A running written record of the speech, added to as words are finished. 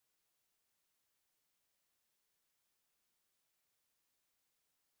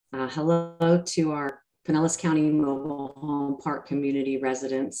Hello to our Pinellas County Mobile Home Park community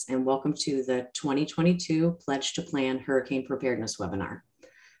residents, and welcome to the 2022 Pledge to Plan Hurricane Preparedness webinar.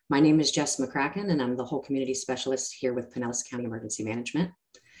 My name is Jess McCracken, and I'm the whole community specialist here with Pinellas County Emergency Management.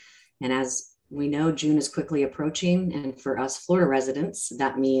 And as we know, June is quickly approaching, and for us Florida residents,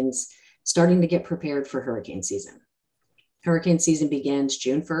 that means starting to get prepared for hurricane season. Hurricane season begins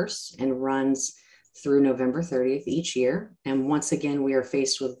June 1st and runs through November 30th each year. And once again, we are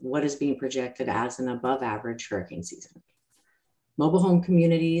faced with what is being projected as an above average hurricane season. Mobile home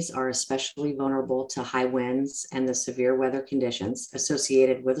communities are especially vulnerable to high winds and the severe weather conditions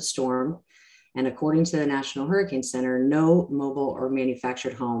associated with a storm. And according to the National Hurricane Center, no mobile or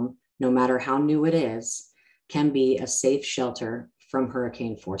manufactured home, no matter how new it is, can be a safe shelter from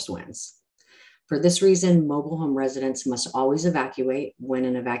hurricane force winds. For this reason, mobile home residents must always evacuate when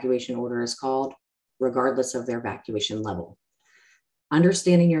an evacuation order is called, regardless of their evacuation level.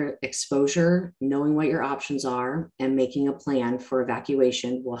 Understanding your exposure, knowing what your options are, and making a plan for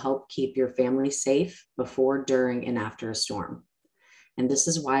evacuation will help keep your family safe before, during, and after a storm. And this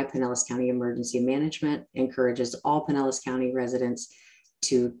is why Pinellas County Emergency Management encourages all Pinellas County residents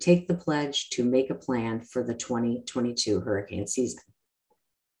to take the pledge to make a plan for the 2022 hurricane season.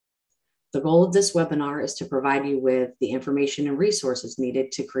 The goal of this webinar is to provide you with the information and resources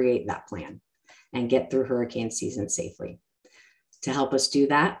needed to create that plan and get through hurricane season safely. To help us do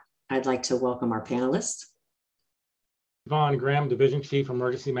that, I'd like to welcome our panelists. Yvonne Graham, Division Chief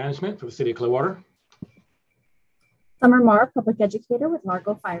Emergency Management for the City of Clearwater. Summer Marr, Public Educator with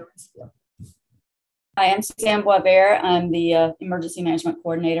Largo Fire Rescue. Hi, I'm Suzanne Boisvert. I'm the Emergency Management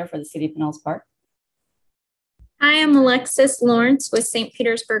Coordinator for the City of Pinellas Park. Hi, I'm Alexis Lawrence with St.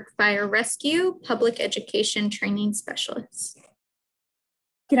 Petersburg Fire Rescue, Public Education Training Specialist.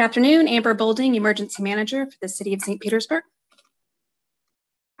 Good afternoon, Amber Bolding, Emergency Manager for the City of St. Petersburg.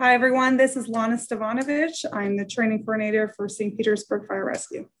 Hi, everyone. This is Lana Stavanovich. I'm the Training Coordinator for St. Petersburg Fire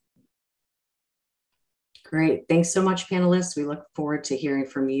Rescue. Great. Thanks so much, panelists. We look forward to hearing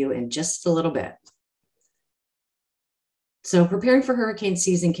from you in just a little bit. So preparing for hurricane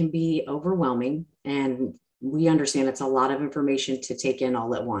season can be overwhelming, and we understand it's a lot of information to take in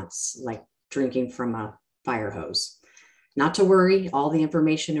all at once, like drinking from a fire hose. Not to worry, all the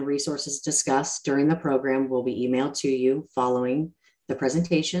information and resources discussed during the program will be emailed to you following the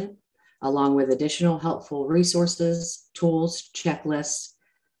presentation, along with additional helpful resources, tools, checklists,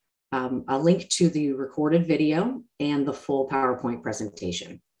 a link to the recorded video, and the full PowerPoint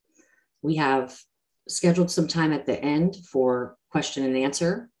presentation. We have scheduled some time at the end for question and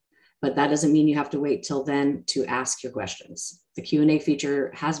answer, but that doesn't mean you have to wait till then to ask your questions. The Q&A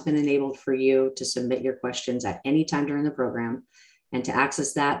feature has been enabled for you to submit your questions at any time during the program. And to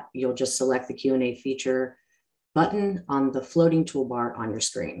access that, you'll just select the Q&A feature button on the floating toolbar on your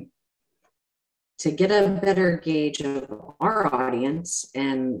screen. To get a better gauge of our audience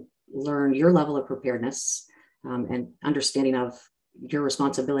and learn your level of preparedness and understanding of your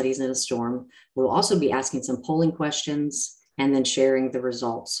responsibilities in a storm, we'll also be asking some polling questions and then sharing the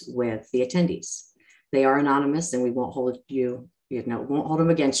results with the attendees. They are anonymous and we won't hold won't hold them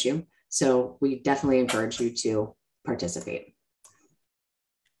against you. So we definitely encourage you to participate.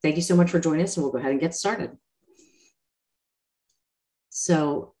 Thank you so much for joining us, and we'll go ahead and get started.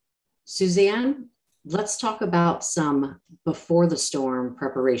 So Suzanne, let's talk about some before the storm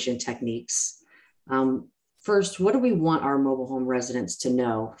preparation techniques. First, what do we want our mobile home residents to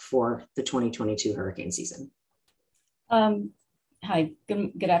know for the 2022 hurricane season? Hi,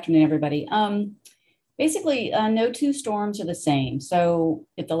 good afternoon, everybody. Basically, no two storms are the same. So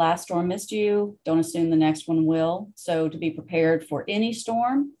if the last storm missed you, don't assume the next one will. So to be prepared for any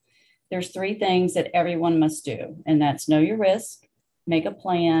storm, there's three things that everyone must do, and that's know your risk, make a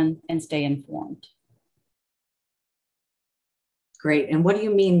plan, and stay informed. Great. And what do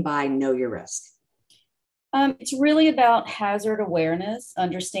you mean by know your risk? It's really about hazard awareness,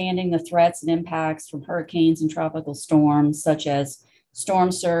 understanding the threats and impacts from hurricanes and tropical storms, such as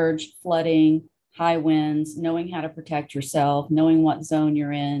storm surge, flooding, high winds, knowing how to protect yourself, knowing what zone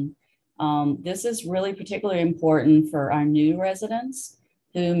you're in. This is really particularly important for our new residents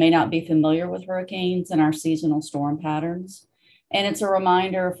who may not be familiar with hurricanes and our seasonal storm patterns. And it's a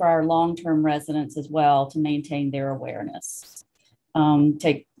reminder for our long-term residents as well to maintain their awareness.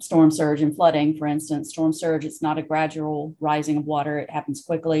 Take storm surge and flooding, for instance. Storm surge, it's not a gradual rising of water. It happens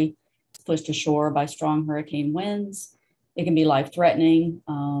quickly. It's pushed ashore by strong hurricane winds. It can be life-threatening.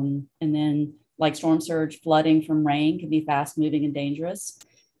 And then like storm surge, flooding from rain can be fast-moving and dangerous.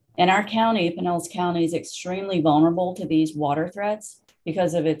 And our county, Pinellas County, is extremely vulnerable to these water threats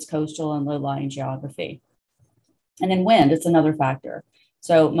because of its coastal and low-lying geography. And then wind, it's another factor.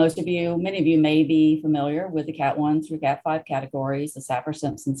 So many of you may be familiar with the Cat 1 through Cat 5 categories, the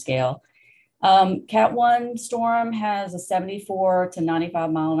Saffir-Simpson scale. Cat 1 storm has a 74 to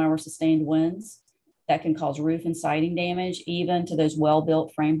 95 mile an hour sustained winds that can cause roof and siding damage, even to those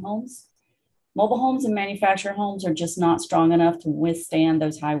well-built frame homes. Mobile homes and manufactured homes are just not strong enough to withstand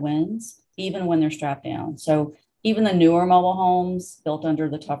those high winds, even when they're strapped down. So even the newer mobile homes built under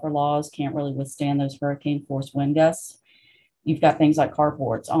the tougher laws can't really withstand those hurricane force wind gusts. You've got things like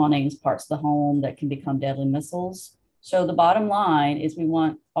carports, awnings, parts of the home that can become deadly missiles. So the bottom line is we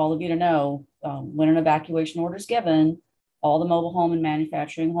want all of you to know when an evacuation order is given, all the mobile home and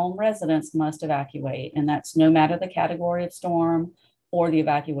manufacturing home residents must evacuate. And that's no matter the category of storm or the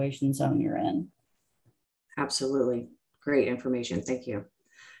evacuation zone you're in. Absolutely. Great information. Thank you.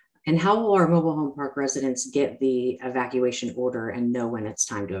 And how will our mobile home park residents get the evacuation order and know when it's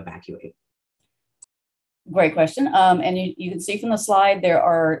time to evacuate? Great question. And you can see from the slide,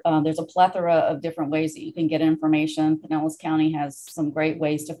 there's a plethora of different ways that you can get information. Pinellas County has some great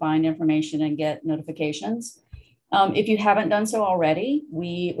ways to find information and get notifications. If you haven't done so already,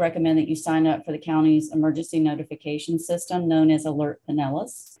 we recommend that you sign up for the county's emergency notification system known as Alert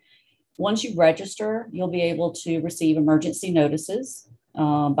Pinellas. Once you register, you'll be able to receive emergency notices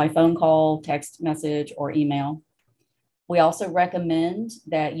by phone call, text message, or email. We also recommend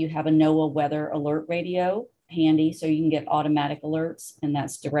that you have a NOAA weather alert radio handy so you can get automatic alerts, and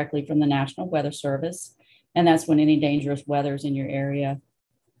that's directly from the National Weather Service. And that's when any dangerous weather is in your area.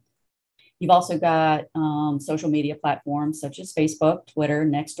 You've also got social media platforms such as Facebook, Twitter,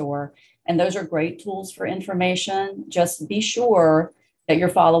 Nextdoor, and those are great tools for information. Just be sure that you're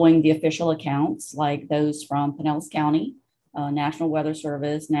following the official accounts like those from Pinellas County, National Weather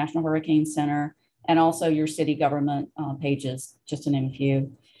Service, National Hurricane Center, and also your city government pages, just to name a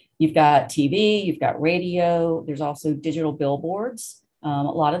few. You've got TV, you've got radio, there's also digital billboards. A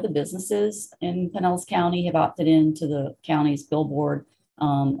lot of the businesses in Pinellas County have opted into the county's billboard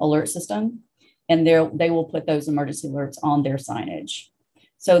alert system, and they will put those emergency alerts on their signage.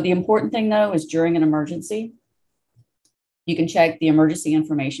 So the important thing though is during an emergency, you can check the emergency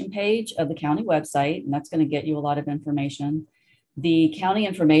information page of the county website, and that's going to get you a lot of information. The County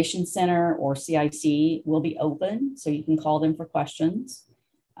Information Center or CIC will be open, so you can call them for questions,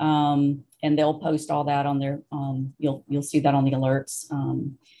 and they'll post all that on their, you'll see that on the alerts.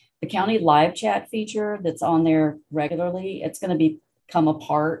 The county live chat feature that's on there regularly, it's going to become a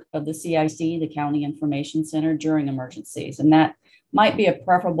part of the CIC, the County Information Center, during emergencies. And that might be a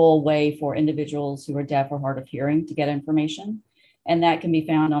preferable way for individuals who are deaf or hard of hearing to get information. And that can be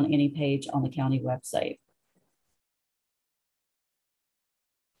found on any page on the county website.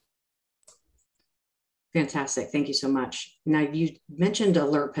 Fantastic. Thank you so much. Now, you mentioned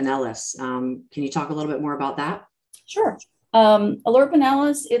Alert Pinellas. Can you talk a little bit more about that? Sure. Alert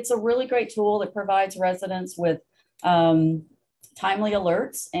Pinellas, it's a really great tool that provides residents with timely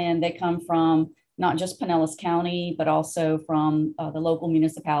alerts, and they come from not just Pinellas County, but also from the local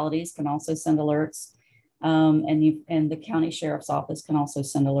municipalities can also send alerts, and the county sheriff's office can also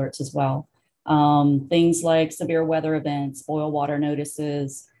send alerts as well. Things like severe weather events, boil water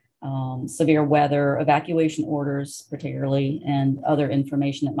notices, severe weather, evacuation orders, particularly, and other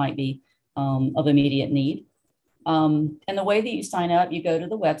information that might be of immediate need. And the way that you sign up, you go to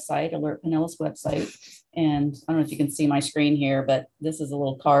the website, Alert Pinellas website, and I don't know if you can see my screen here, but this is a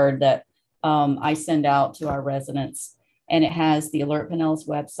little card that I send out to our residents, and it has the Alert Pinellas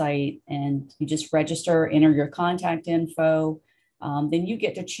website, and you just register, enter your contact info. Then you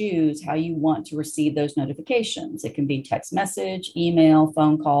get to choose how you want to receive those notifications. It can be text message, email,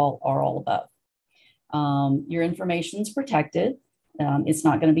 phone call, or all above. Your information is protected. It's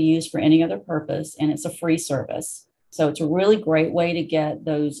not going to be used for any other purpose, and it's a free service. So it's a really great way to get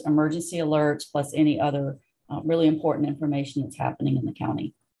those emergency alerts plus any other really important information that's happening in the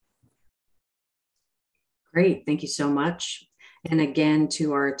county. Great. Thank you so much. And again,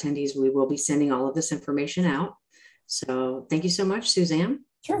 to our attendees, we will be sending all of this information out. So thank you so much, Suzanne.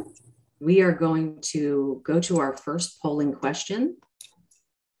 Sure. We are going to go to our first polling question.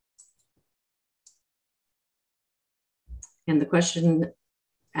 And the question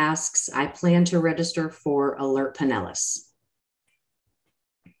asks, I plan to register for Alert Pinellas.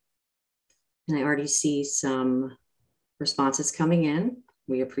 And I already see some responses coming in.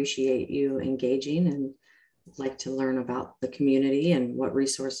 We appreciate you engaging and would like to learn about the community and what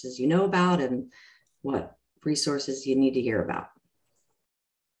resources you know about and what resources you need to hear about.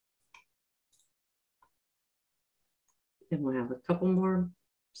 And we'll have a couple more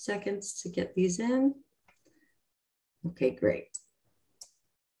seconds to get these in. Okay, great.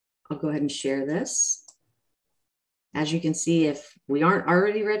 I'll go ahead and share this. as you can see, if we aren't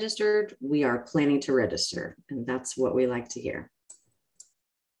already registered, we are planning to register, and that's what we like to hear.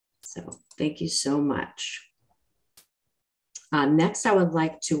 So thank you so much. Next, I would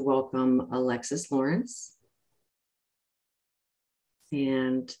like to welcome Alexis Lawrence.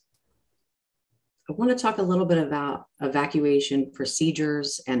 And I want to talk a little bit about evacuation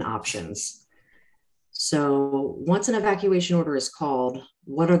procedures and options. So once an evacuation order is called,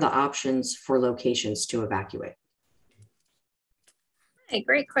 what are the options for locations to evacuate? Hey,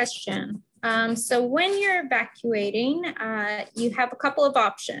 great question. So when you're evacuating, you have a couple of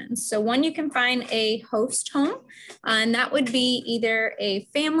options. So one, you can find a host home, and that would be either a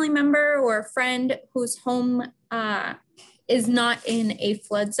family member or a friend whose home is not in a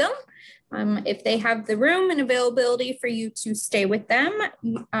flood zone. If they have the room and availability for you to stay with them,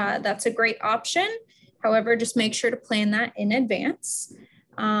 that's a great option. However, just make sure to plan that in advance.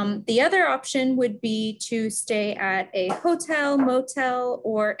 The other option would be to stay at a hotel, motel,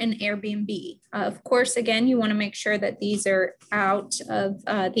 or an Airbnb. Of course, again, you want to make sure that these are out of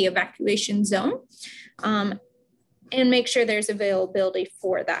the evacuation zone, and make sure there's availability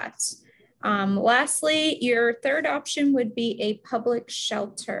for that. Lastly, your third option would be a public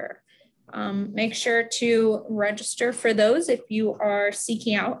shelter. Make sure to register for those if you are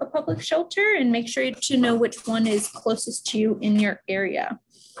seeking out a public shelter, and make sure to know which one is closest to you in your area.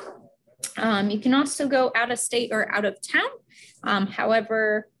 You can also go out of state or out of town.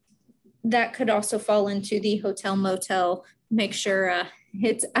 However, that could also fall into the hotel motel. Make sure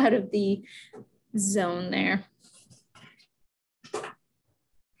it's out of the zone there.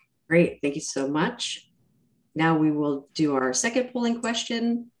 Great, thank you so much. Now we will do our second polling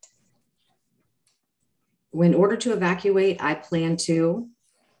question. In order to evacuate, I plan to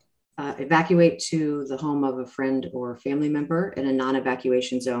evacuate to the home of a friend or family member in a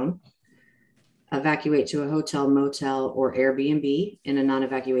non-evacuation zone, evacuate to a hotel, motel, or Airbnb in a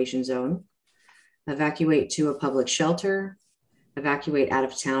non-evacuation zone, evacuate to a public shelter, evacuate out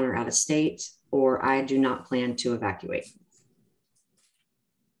of town or out of state, or I do not plan to evacuate.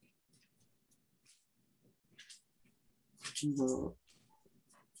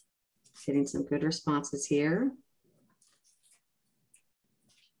 Getting some good responses here.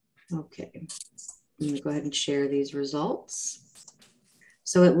 Okay, I'm gonna go ahead and share these results.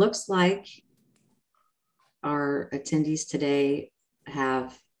 So it looks like our attendees today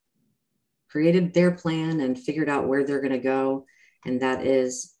have created their plan and figured out where they're gonna go. And that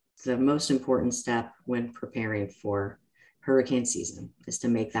is the most important step when preparing for hurricane season, is to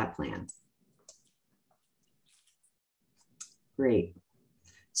make that plan. Great.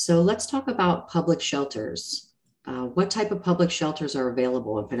 So let's talk about public shelters. What type of public shelters are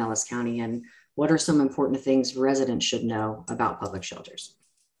available in Pinellas County, and what are some important things residents should know about public shelters?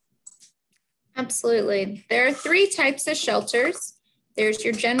 Absolutely. There are three types of shelters. There's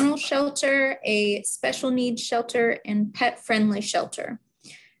your general shelter, a special needs shelter, and pet-friendly shelter.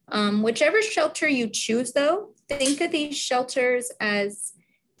 Whichever shelter you choose, though, think of these shelters as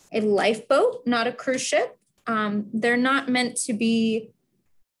a lifeboat, not a cruise ship. They're not meant to be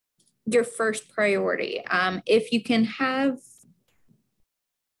your first priority. If you can have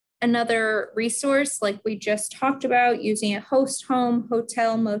another resource like we just talked about, using a host home,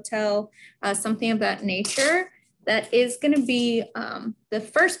 hotel, motel, something of that nature, that is going to be the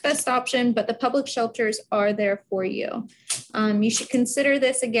first best option, but the public shelters are there for you. You should consider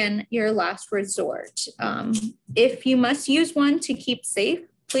this, again, your last resort. If you must use one to keep safe,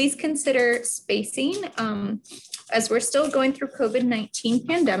 please consider spacing. As we're still going through COVID-19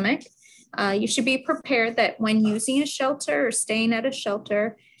 pandemic, you should be prepared that when using a shelter or staying at a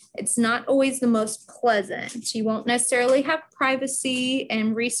shelter, it's not always the most pleasant. You won't necessarily have privacy,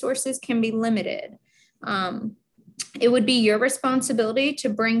 and resources can be limited. It would be your responsibility to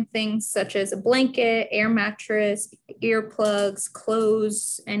bring things such as a blanket, air mattress, earplugs,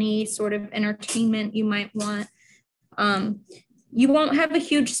 clothes, any sort of entertainment you might want. You won't have a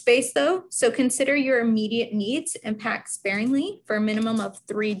huge space though, so consider your immediate needs and pack sparingly for a minimum of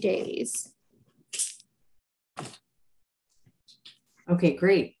 3 days. Okay,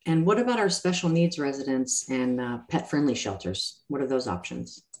 great. And what about our special needs residents and pet-friendly shelters? What are those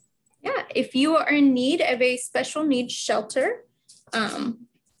options? Yeah, if you are in need of a special needs shelter,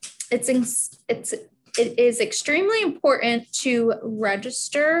 it is extremely important to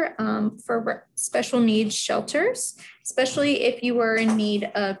register for special needs shelters, especially if you are in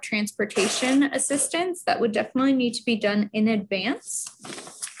need of transportation assistance. That would definitely need to be done in advance.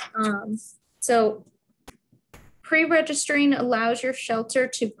 So pre-registering allows your shelter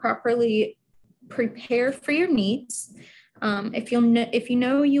to properly prepare for your needs. If you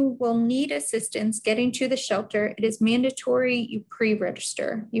know you will need assistance getting to the shelter, it is mandatory you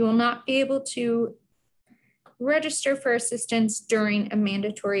pre-register. You will not be able to register for assistance during a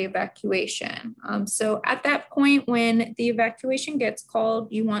mandatory evacuation. So at that point, when the evacuation gets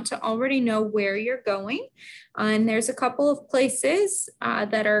called, you want to already know where you're going. And there's a couple of places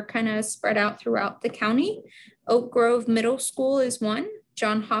that are kind of spread out throughout the county. Oak Grove Middle School is one,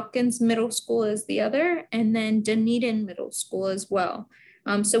 John Hopkins Middle School is the other, and then Dunedin Middle School as well.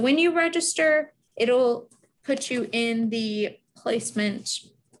 So when you register, it'll put you in the placement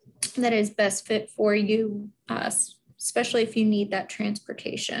that is best fit for you, especially if you need that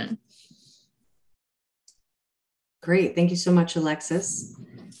transportation. Great, thank you so much, Alexis.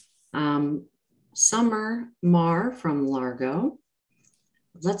 Summer Marr from Largo.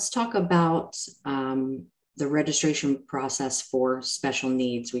 Let's talk about the registration process for special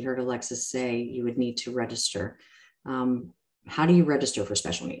needs. We heard Alexis say you would need to register. How do you register for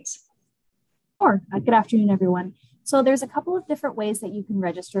special needs? Sure. Good afternoon, everyone. So there's a couple of different ways that you can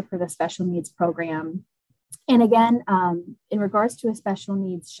register for the special needs program. And again, in regards to a special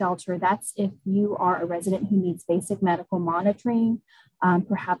needs shelter, that's if you are a resident who needs basic medical monitoring,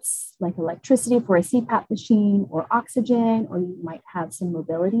 perhaps like electricity for a CPAP machine or oxygen, or you might have some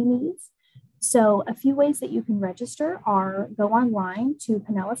mobility needs. So a few ways that you can register are go online to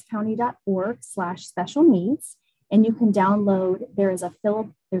pinellascounty.org/special needs, and you can download, there's a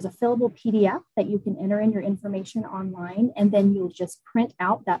fillable PDF that you can enter in your information online, and then you'll just print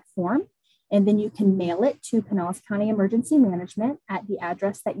out that form, and then you can mail it to Pinellas County Emergency Management at the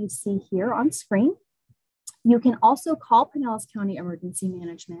address that you see here on screen. You can also call Pinellas County Emergency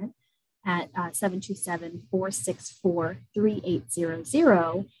Management at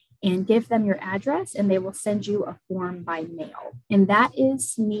 727-464-3800 and give them your address, and they will send you a form by mail. And that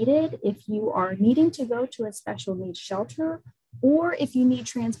is needed if you are needing to go to a special needs shelter, or if you need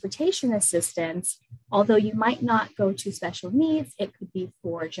transportation assistance. Although you might not go to special needs, it could be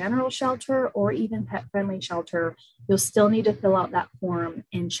for general shelter or even pet-friendly shelter. You'll still need to fill out that form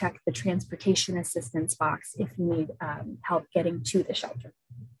and check the transportation assistance box if you need help getting to the shelter.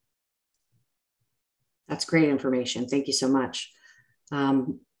 That's great information. Thank you so much.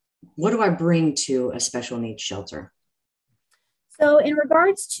 What do I bring to a special needs shelter? So in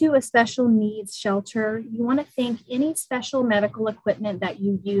regards to a special needs shelter, you want to think any special medical equipment that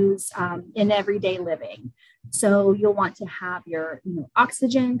you use in everyday living. So you'll want to have your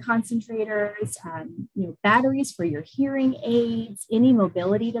oxygen concentrators, batteries for your hearing aids, any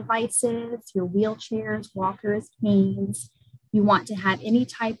mobility devices, your wheelchairs, walkers, canes. You want to have any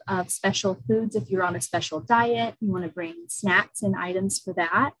type of special foods if you're on a special diet. You want to bring snacks and items for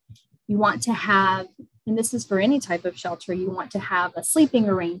that. You want to have, and this is for any type of shelter, you want to have a sleeping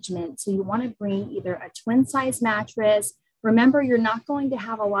arrangement. So you want to bring either a twin size mattress. Remember, you're not going to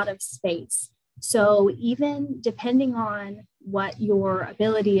have a lot of space. So even depending on what your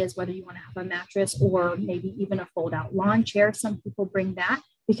ability is, whether you want to have a mattress or maybe even a fold out lawn chair, some people bring that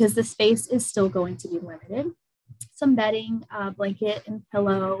because the space is still going to be limited. Some bedding, blanket and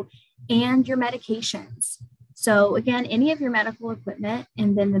pillow, and your medications. So again, any of your medical equipment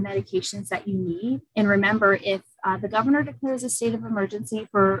and then the medications that you need. And remember, if the governor declares a state of emergency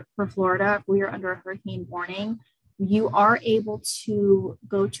for Florida, if we are under a hurricane warning, you are able to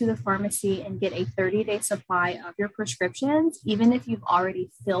go to the pharmacy and get a 30-day supply of your prescriptions. Even if you've already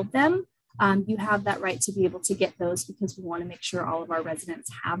filled them, you have that right to be able to get those, because we want to make sure all of our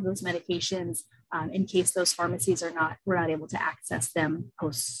residents have those medications in case those pharmacies we're not able to access them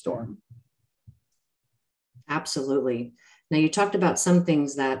post-storm. Absolutely. Now, you talked about some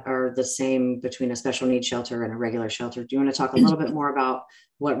things that are the same between a special needs shelter and a regular shelter. Do you want to talk a little bit more about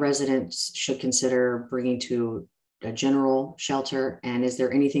what residents should consider bringing to a general shelter? And is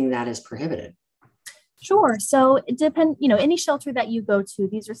there anything that is prohibited? Sure. So it depends, any shelter that you go to,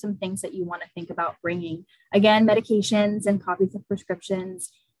 these are some things that you want to think about bringing. Again, medications and copies of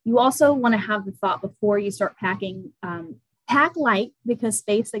prescriptions. You also want to have the thought before you start packing, pack light, because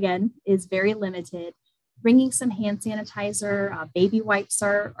space, again, is very limited. Bringing some hand sanitizer, baby wipes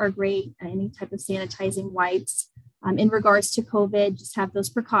are great, any type of sanitizing wipes. In regards to COVID, just have those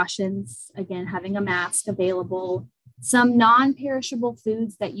precautions. Again, having a mask available. Some non-perishable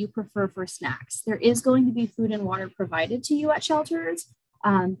foods that you prefer for snacks. There is going to be food and water provided to you at shelters,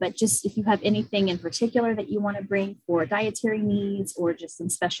 but just if you have anything in particular that you want to bring for dietary needs or just some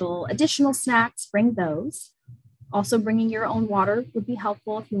special additional snacks, bring those. Also, bringing your own water would be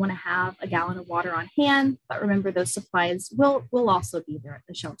helpful if you want to have a gallon of water on hand, but remember those supplies will also be there at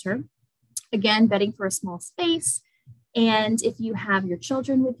the shelter. Again, bedding for a small space, And if you have your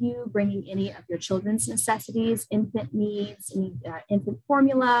children with you, bringing any of your children's necessities, infant needs, any infant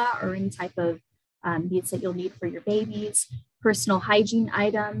formula, or any type of needs that you'll need for your babies, personal hygiene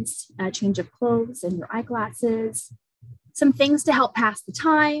items, a change of clothes and your eyeglasses, some things to help pass the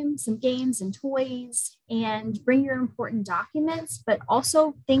time, some games and toys, and bring your important documents, but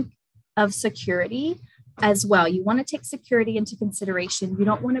also think of security as well. You want to take security into consideration. You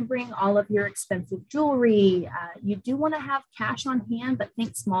don't want to bring all of your expensive jewelry. You do want to have cash on hand, but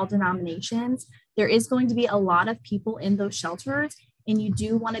think small denominations. There is going to be a lot of people in those shelters, and you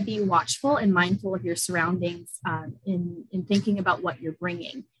do want to be watchful and mindful of your surroundings in thinking about what you're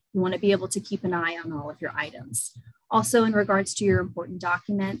bringing. You want to be able to keep an eye on all of your items. Also, in regards to your important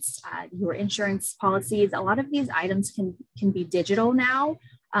documents, your insurance policies, a lot of these items can be digital now,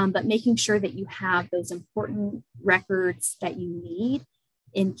 but making sure that you have those important records that you need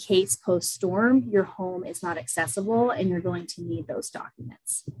in case post-storm your home is not accessible and you're going to need those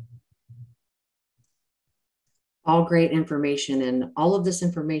documents. All great information, and all of this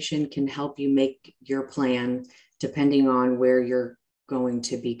information can help you make your plan depending on where you're going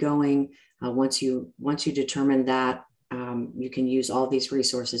to be going. Once you determine that, you can use all these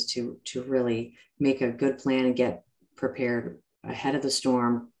resources to really make a good plan and get prepared ahead of the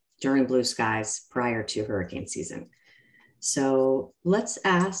storm during blue skies prior to hurricane season. So let's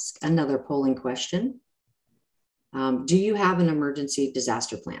ask another polling question. Do you have an emergency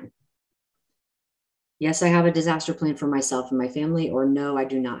disaster plan? Yes, I have a disaster plan for myself and my family, or no, I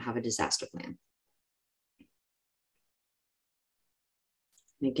do not have a disaster plan.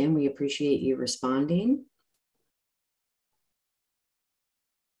 And again, we appreciate you responding.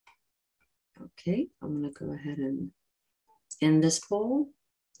 Okay, I'm going to go ahead and end this poll,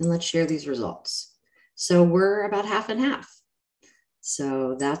 and let's share these results. So we're about half and half.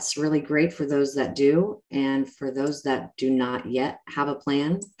 So that's really great for those that do. And for those that do not yet have a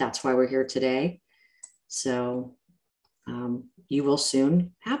plan, that's why we're here today. So you will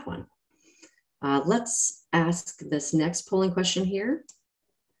soon have one. Let's ask this next polling question here.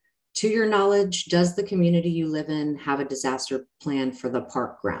 To your knowledge, does the community you live in have a disaster plan for the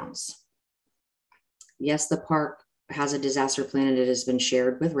park grounds? Yes, the park has a disaster plan and it has been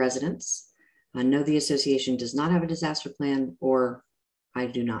shared with residents. No, the association does not have a disaster plan, or I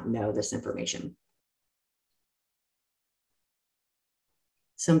do not know this information.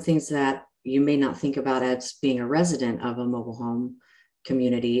 Some things that you may not think about as being a resident of a mobile home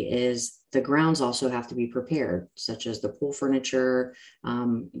community is the grounds also have to be prepared, such as the pool furniture,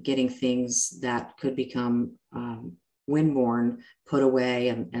 getting things that could become windborne put away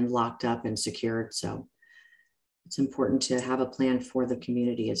and locked up and secured. So it's important to have a plan for the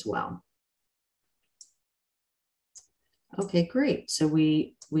community as well. Okay, great. So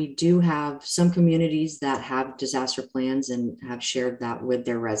we do have some communities that have disaster plans and have shared that with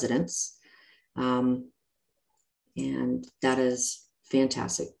their residents. And that is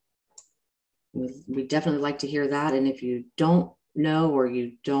fantastic. We definitely like to hear that. And if you don't know or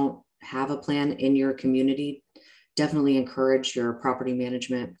you don't have a plan in your community, definitely encourage your property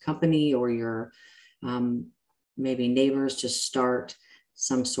management company or your maybe neighbors to start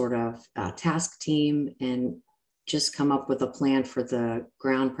some sort of task team and just come up with a plan for the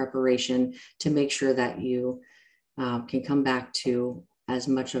ground preparation to make sure that you can come back to as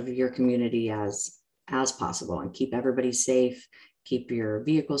much of your community as possible and keep everybody safe, keep your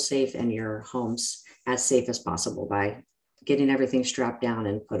vehicles safe and your homes as safe as possible by getting everything strapped down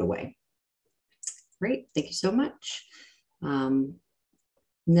and put away. Great, thank you so much.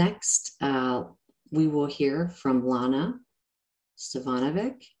 Next, we will hear from Lana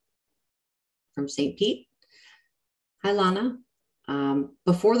Stevanovic from St. Pete. Hi, Lana.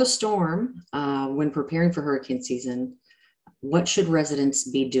 Before the storm, when preparing for hurricane season, what should residents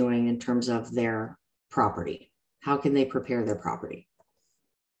be doing in terms of their property? How can they prepare their property?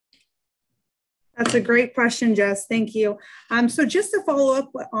 That's a great question, Jess. Thank you. So just to follow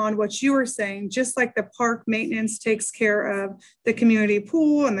up on what you were saying, just like the park maintenance takes care of the community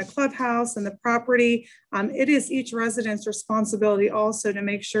pool and the clubhouse and the property, it is each resident's responsibility also to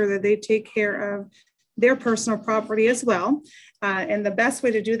make sure that they take care of their personal property as well. And the best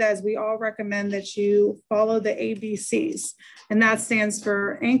way to do that is we all recommend that you follow the ABCs. And that stands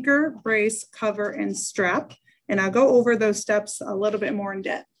for anchor, brace, cover, and strap. And I'll go over those steps a little bit more in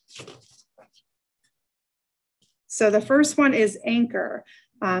depth. So the first one is anchor.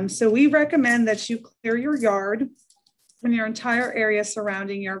 So we recommend that you clear your yard and your entire area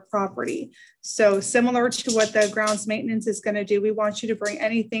surrounding your property. So similar to what the grounds maintenance is going to do, we want you to bring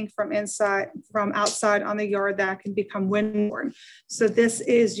anything from outside on the yard that can become windborne. So this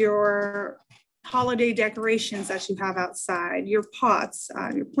is your holiday decorations that you have outside, your pots,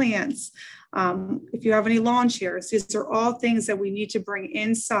 your plants. If you have any lawn chairs, these are all things that we need to bring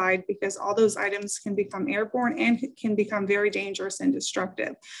inside because all those items can become airborne and can become very dangerous and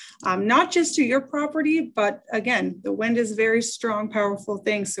destructive. Not just to your property, but again, the wind is a very strong, powerful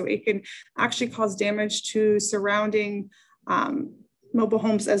thing. So it can actually cause damage to surrounding mobile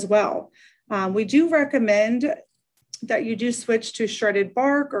homes as well. We do recommend that you do switch to shredded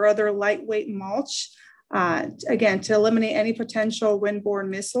bark or other lightweight mulch, again, to eliminate any potential windborne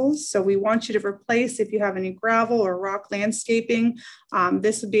missiles. So we want you to replace, if you have any gravel or rock landscaping,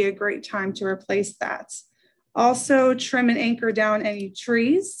 this would be a great time to replace that. Also, trim and anchor down any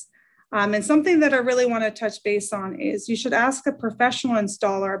trees. And something that I really want to touch base on is you should ask a professional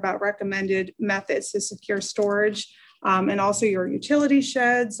installer about recommended methods to secure storage and also your utility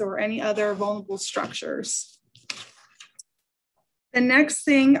sheds or any other vulnerable structures. The next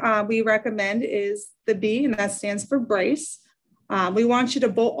thing we recommend is the B, and that stands for brace. We want you to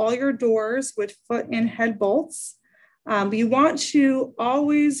bolt all your doors with foot and head bolts. You want to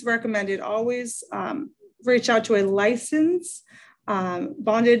always reach out to a licensed,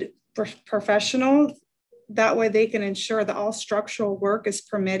 bonded professional. That way they can ensure that all structural work is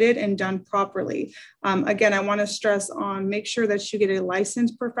permitted and done properly. Again, I want to stress on make sure that you get a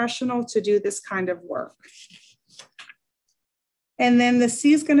licensed professional to do this kind of work. And then the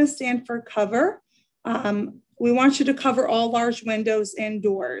C is going to stand for cover. We want you to cover all large windows and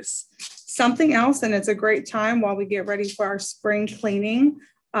doors. Something else, and it's a great time while we get ready for our spring cleaning,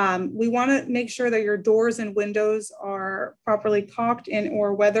 we want to make sure that your doors and windows are properly caulked and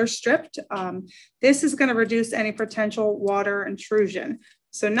or weather stripped. This is going to reduce any potential water intrusion.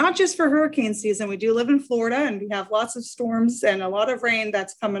 So not just for hurricane season, we do live in Florida and we have lots of storms and a lot of rain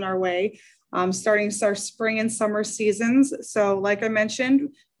that's coming our way. Starting our spring and summer seasons. So like I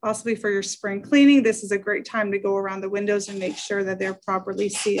mentioned, possibly for your spring cleaning, this is a great time to go around the windows and make sure that they're properly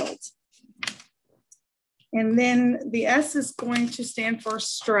sealed. And then the S is going to stand for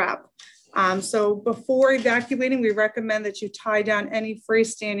strap. So before evacuating, we recommend that you tie down any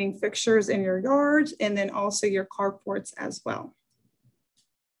freestanding fixtures in your yards and then also your carports as well.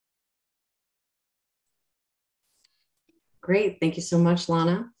 Great, thank you so much,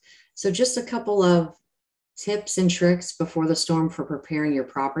 Lana. So just a couple of tips and tricks before the storm for preparing your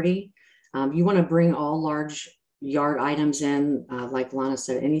property. You want to bring all large yard items in, like Lana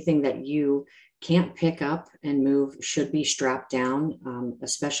said, anything that you can't pick up and move should be strapped down,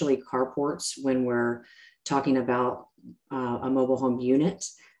 especially carports when we're talking about a mobile home unit.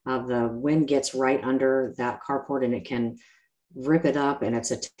 The wind gets right under that carport and it can rip it up and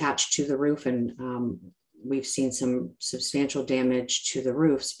it's attached to the roof, and we've seen some substantial damage to the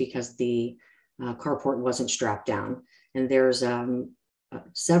roofs because the carport wasn't strapped down. And there's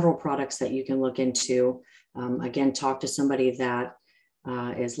several products that you can look into. Again, talk to somebody that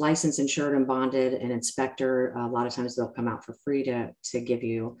is licensed, insured, and bonded, an inspector. A lot of times they'll come out for free to give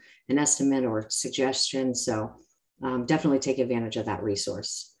you an estimate or suggestion. So definitely take advantage of that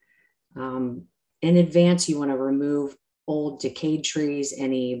resource. In advance, you want to remove old decayed trees,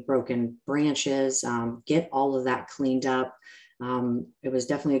 any broken branches, get all of that cleaned up. It was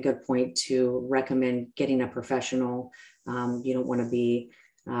definitely a good point to recommend getting a professional. You don't want to be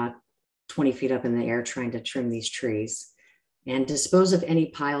 20 feet up in the air trying to trim these trees. And dispose of any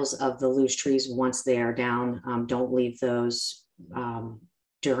piles of the loose trees once they are down. Don't leave those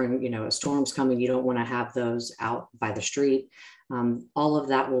during, a storm's coming. You don't want to have those out by the street. All of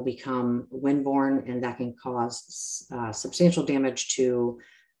that will become windborne, and that can cause substantial damage to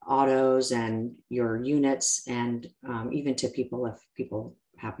autos and your units, and even to people if people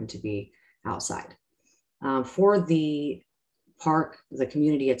happen to be outside. For the park, the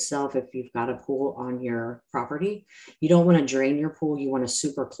community itself, if you've got a pool on your property, you don't want to drain your pool. You want to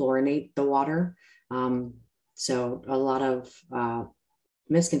super chlorinate the water. So a lot of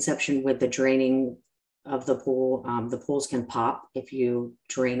misconception with the draining of the pool. The pools can pop if you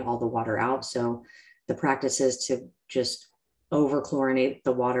drain all the water out. So the practice is to just over chlorinate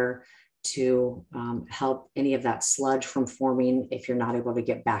the water to help any of that sludge from forming if you're not able to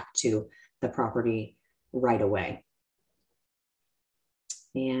get back to the property right away.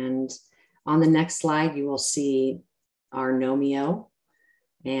 And on the next slide, you will see our Nomeo.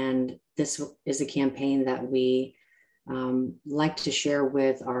 And this is a campaign that we like to share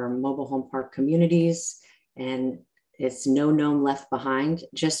with our mobile home park communities, and it's No Gnome Left Behind.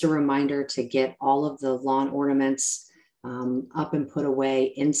 Just a reminder to get all of the lawn ornaments up and put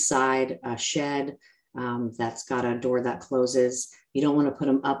away inside a shed that's got a door that closes. You don't want to put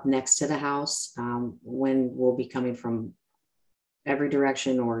them up next to the house. Wind will be coming from every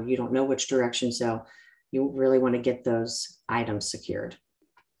direction or you don't know which direction. So you really want to get those items secured.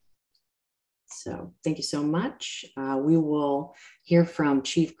 So thank you so much. We will hear from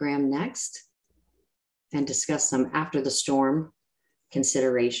Chief Graham next and discuss some after the storm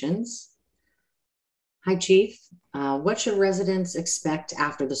considerations. Hi, Chief. What should residents expect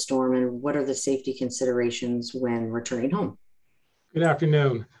after the storm, and what are the safety considerations when returning home? Good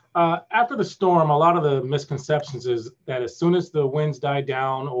afternoon. After the storm, a lot of the misconceptions is that as soon as the winds die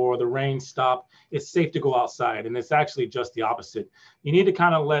down or the rain stop, it's safe to go outside. And it's actually just the opposite. You need to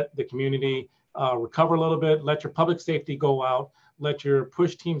kind of let the community recover a little bit, let your public safety go out, let your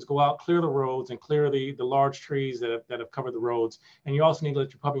push teams go out, clear the roads and clear the large trees that have covered the roads. And you also need to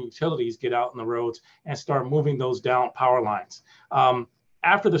let your public utilities get out on the roads and start moving those down power lines.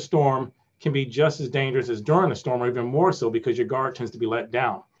 After the storm can be just as dangerous as during the storm, or even more so, because your guard tends to be let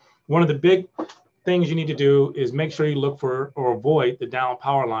down. One of the big things you need to do is make sure you look for or avoid the down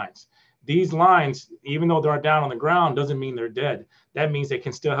power lines. These lines, even though they're down on the ground, doesn't mean they're dead. That means they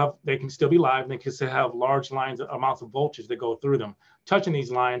can still be live, and they can still have large amounts of voltage that go through them. Touching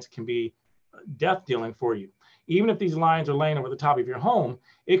these lines can be death dealing for you. Even if these lines are laying over the top of your home,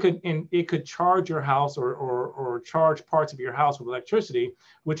 it could charge your house or charge parts of your house with electricity,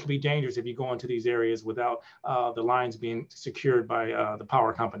 which can be dangerous if you go into these areas without the lines being secured by the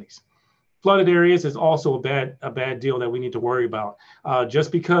power companies. Flooded areas is also a bad deal that we need to worry about.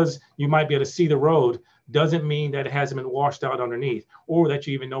 Just because you might be able to see the road doesn't mean that it hasn't been washed out underneath, or that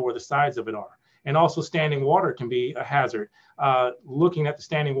you even know where the sides of it are. And also standing water can be a hazard. Looking at the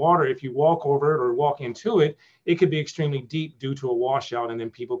standing water, if you walk over it or walk into it, it could be extremely deep due to a washout, and then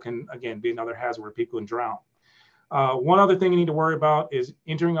people can, again, be another hazard where people can drown. One other thing you need to worry about is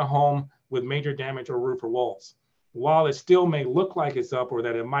entering a home with major damage or roof or walls. While it still may look like it's up or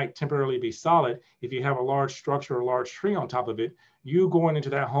that it might temporarily be solid, if you have a large structure or a large tree on top of it, you going into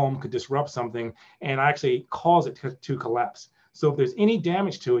that home could disrupt something and actually cause it to collapse. So if there's any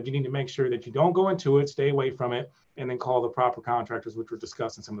damage to it, you need to make sure that you don't go into it, stay away from it, and then call the proper contractors, which were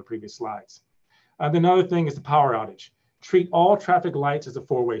discussed in some of the previous slides. Another thing is the power outage. Treat all traffic lights as a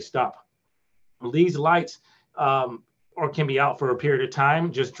four-way stop. These lights or can be out for a period of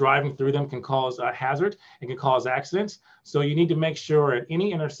time. Just driving through them can cause a hazard and can cause accidents. So you need to make sure at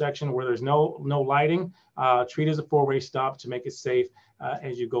any intersection where there's no lighting, treat it as a four-way stop to make it safe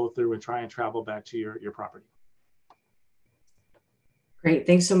as you go through and try and travel back to your property. Great.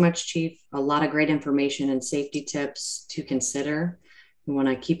 Thanks so much, Chief. A lot of great information and safety tips to consider. We want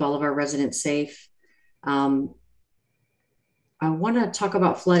to keep all of our residents safe. I want to talk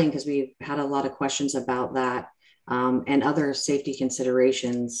about flooding because we've had a lot of questions about that and other safety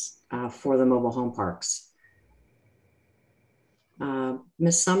considerations for the mobile home parks.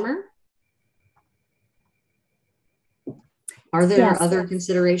 Ms. Summer? Are there other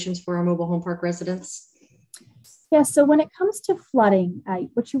considerations for our mobile home park residents? Yeah, so when it comes to flooding,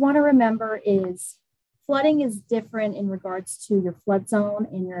 what you want to remember is flooding is different in regards to your flood zone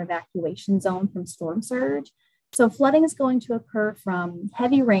and your evacuation zone from storm surge. So flooding is going to occur from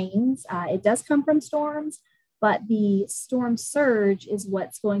heavy rains. It does come from storms, but the storm surge is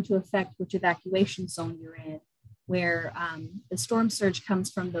what's going to affect which evacuation zone you're in, where the storm surge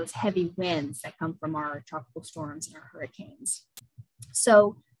comes from those heavy winds that come from our tropical storms and our hurricanes.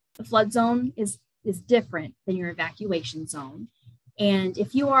 So the flood zone is different than your evacuation zone. And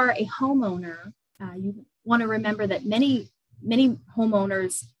if you are a homeowner, you want to remember that many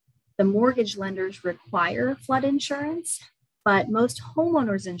homeowners, the mortgage lenders require flood insurance, but most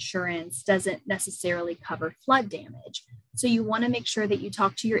homeowners insurance doesn't necessarily cover flood damage. So you want to make sure that you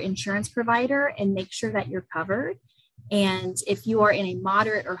talk to your insurance provider and make sure that you're covered. And if you are in a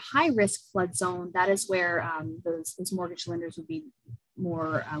moderate or high risk flood zone, that is where those mortgage lenders would be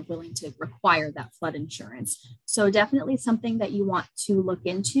more willing to require that flood insurance. So definitely something that you want to look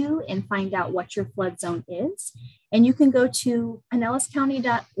into and find out what your flood zone is. And you can go to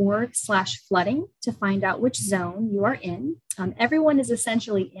pinellascounty.org/flooding to find out which zone you are in. Everyone is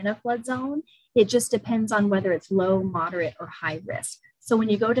essentially in a flood zone. It just depends on whether it's low, moderate, or high risk. So when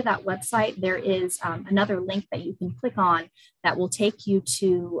you go to that website, there is another link that you can click on that will take you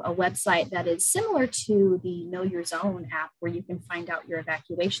to a website that is similar to the Know Your Zone app, where you can find out your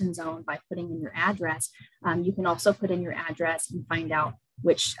evacuation zone by putting in your address. You can also put in your address and find out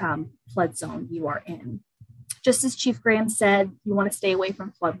which flood zone you are in. Just as Chief Graham said, you want to stay away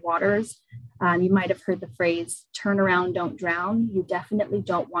from flood waters. You might have heard the phrase, turn around, don't drown. You definitely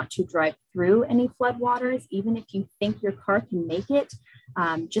don't want to drive through any flood waters, even if you think your car can make it.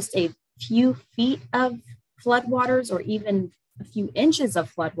 Just a few feet of flood waters or even a few inches of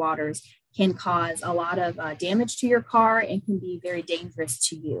flood waters can cause a lot of damage to your car and can be very dangerous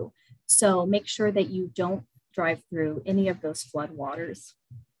to you. So make sure that you don't drive through any of those flood waters.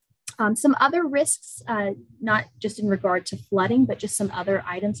 Some other risks, not just in regard to flooding, but just some other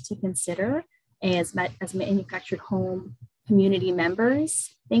items to consider as manufactured home community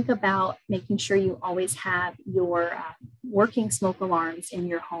members. Think about making sure you always have your working smoke alarms in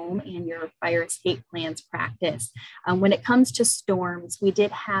your home and your fire escape plans practiced. When it comes to storms, we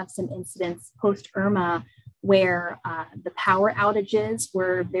did have some incidents post-Irma where the power outages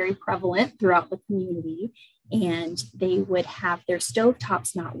were very prevalent throughout the community, and they would have their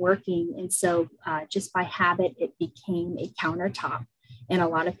stovetops not working. And so just by habit, it became a countertop. And a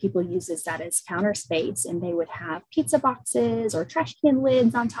lot of people uses that as counter space, and they would have pizza boxes or trash can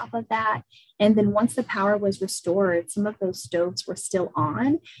lids on top of that. And then once the power was restored, some of those stoves were still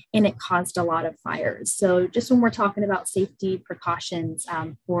on, and it caused a lot of fires. So just when we're talking about safety precautions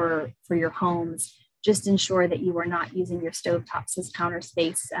for your homes, just ensure that you are not using your stovetops as counter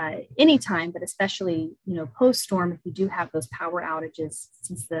space anytime, but especially, post-storm, if you do have those power outages,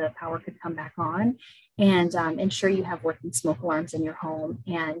 since the power could come back on, and ensure you have working smoke alarms in your home.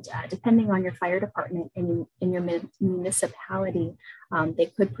 And depending on your fire department and in your municipality, they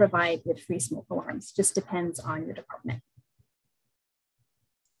could provide with free smoke alarms. Just depends on your department.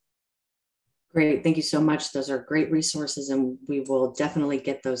 Great, thank you so much. Those are great resources, and we will definitely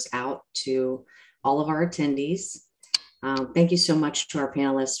get those out to all of our attendees. Thank you so much to our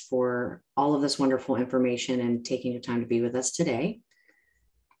panelists for all of this wonderful information and taking your time to be with us today.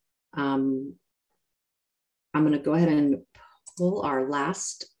 I'm going to go ahead and pull our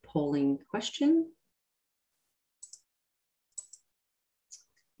last polling question.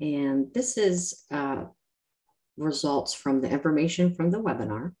 And this is results from the information from the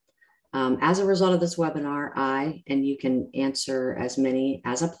webinar. As a result of this webinar, and you can answer as many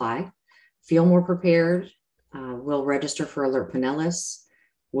as apply, feel more prepared, will register for Alert Pinellas,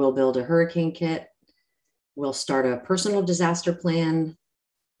 will build a hurricane kit, will start a personal disaster plan,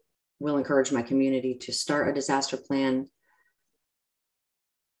 will encourage my community to start a disaster plan.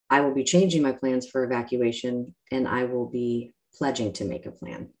 I will be changing my plans for evacuation, and I will be pledging to make a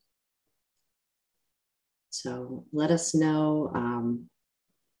plan. So let us know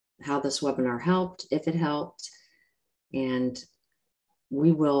how this webinar helped, if it helped, and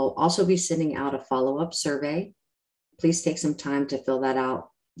we will also be sending out a follow-up survey. Please take some time to fill that out.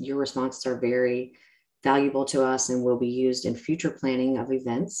 Your responses are very valuable to us and will be used in future planning of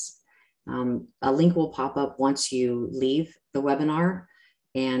events. A link will pop up once you leave the webinar,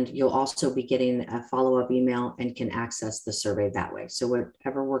 and you'll also be getting a follow-up email and can access the survey that way. So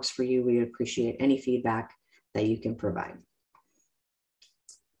whatever works for you, we appreciate any feedback that you can provide.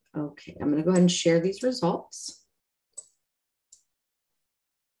 Okay, I'm going to go ahead and share these results.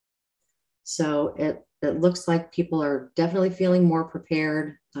 So it looks like people are definitely feeling more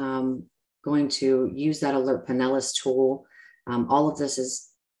prepared, going to use that Alert Pinellas tool. All of this is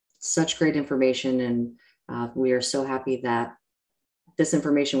such great information, and we are so happy that this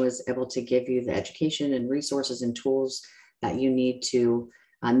information was able to give you the education and resources and tools that you need to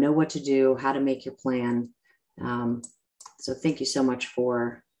know what to do, how to make your plan. So thank you so much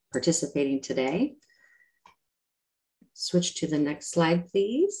for participating today. Switch to the next slide,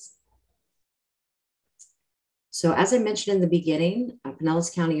 please. So as I mentioned in the beginning,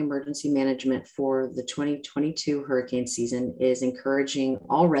 Pinellas County Emergency Management for the 2022 hurricane season is encouraging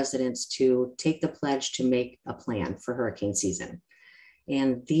all residents to take the pledge to make a plan for hurricane season.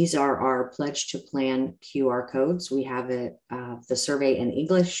 And these are our pledge to plan QR codes. We have it, the survey in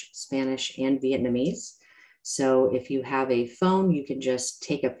English, Spanish, and Vietnamese. So if you have a phone, you can just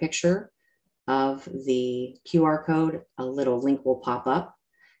take a picture of the QR code. A little link will pop up.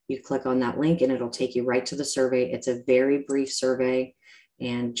 You click on that link and it'll take you right to the survey. It's a very brief survey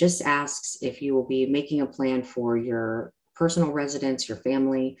and just asks if you will be making a plan for your personal residence, your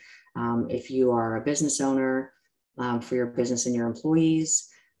family, if you are a business owner, for your business and your employees,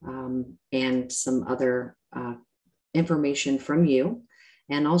 and some other information from you.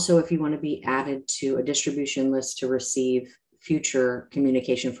 And also if you want to be added to a distribution list to receive future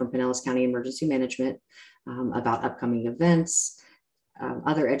communication from Pinellas County Emergency Management about upcoming events,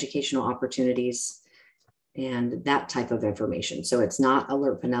 other educational opportunities, and that type of information. So it's not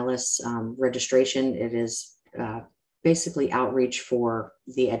Alert Pinellas registration. It is basically outreach for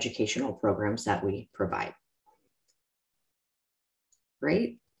the educational programs that we provide.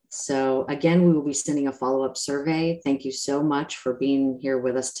 Great. So again, we will be sending a follow-up survey. Thank you so much for being here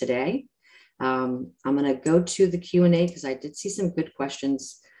with us today. I'm going to go to the Q&A because I did see some good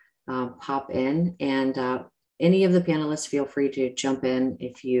questions pop in, and any of the panelists feel free to jump in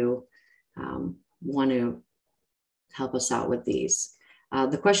if you want to help us out with these.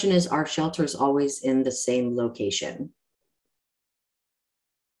 The question is, are shelters always in the same location?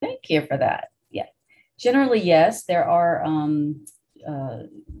 Thank you for that. Yeah, generally, yes, there are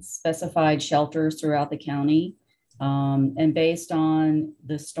specified shelters throughout the county. And based on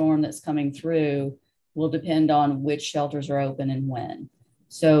the storm that's coming through, will depend on which shelters are open and when.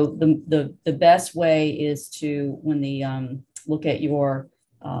 So the best way is to, when the look at your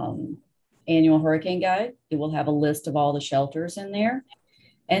annual hurricane guide, it will have a list of all the shelters in there.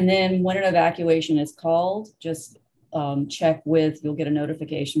 And then when an evacuation is called, just check with, you'll get a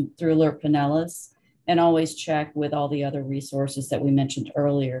notification through Alert Pinellas, and always check with all the other resources that we mentioned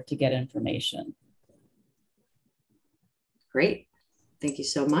earlier to get information. Great. Thank you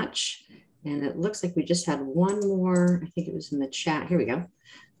so much. And it looks like we just had one more, I think it was in the chat. Here we go.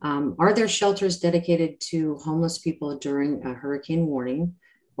 Are there shelters dedicated to homeless people during a hurricane warning,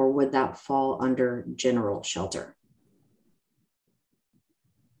 or would that fall under general shelter?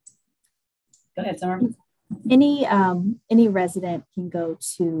 Go ahead, Summer. Any resident can go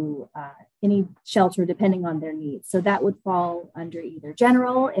to any shelter depending on their needs. So that would fall under either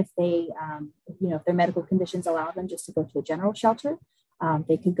general, if they, if their medical conditions allow them just to go to a general shelter.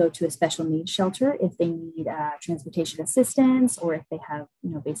 They could go to a special needs shelter if they need transportation assistance, or if they have,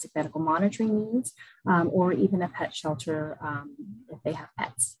 basic medical monitoring needs, or even a pet shelter if they have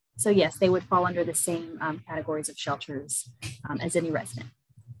pets. So yes, they would fall under the same categories of shelters as any resident.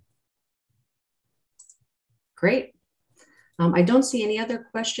 Great. I don't see any other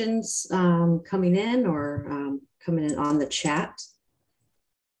questions coming in or coming in on the chat.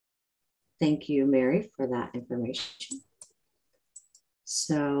 Thank you, Mary, for that information.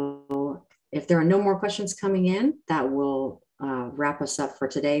 So if there are no more questions coming in, that will wrap us up for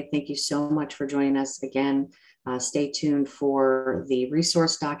today. Thank you so much for joining us again. Stay tuned for the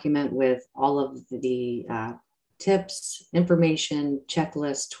resource document with all of the tips, information,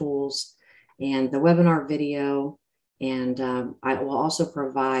 checklists, tools, and the webinar video. And I will also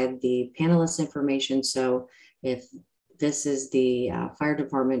provide the panelist information. So if this is the fire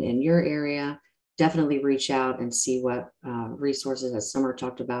department in your area, definitely reach out and see what resources, as Summer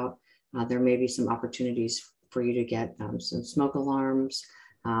talked about. There may be some opportunities for you to get some smoke alarms.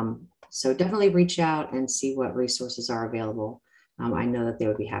 So definitely reach out and see what resources are available. I know that they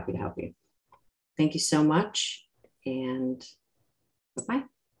would be happy to help you. Thank you so much, and bye-bye.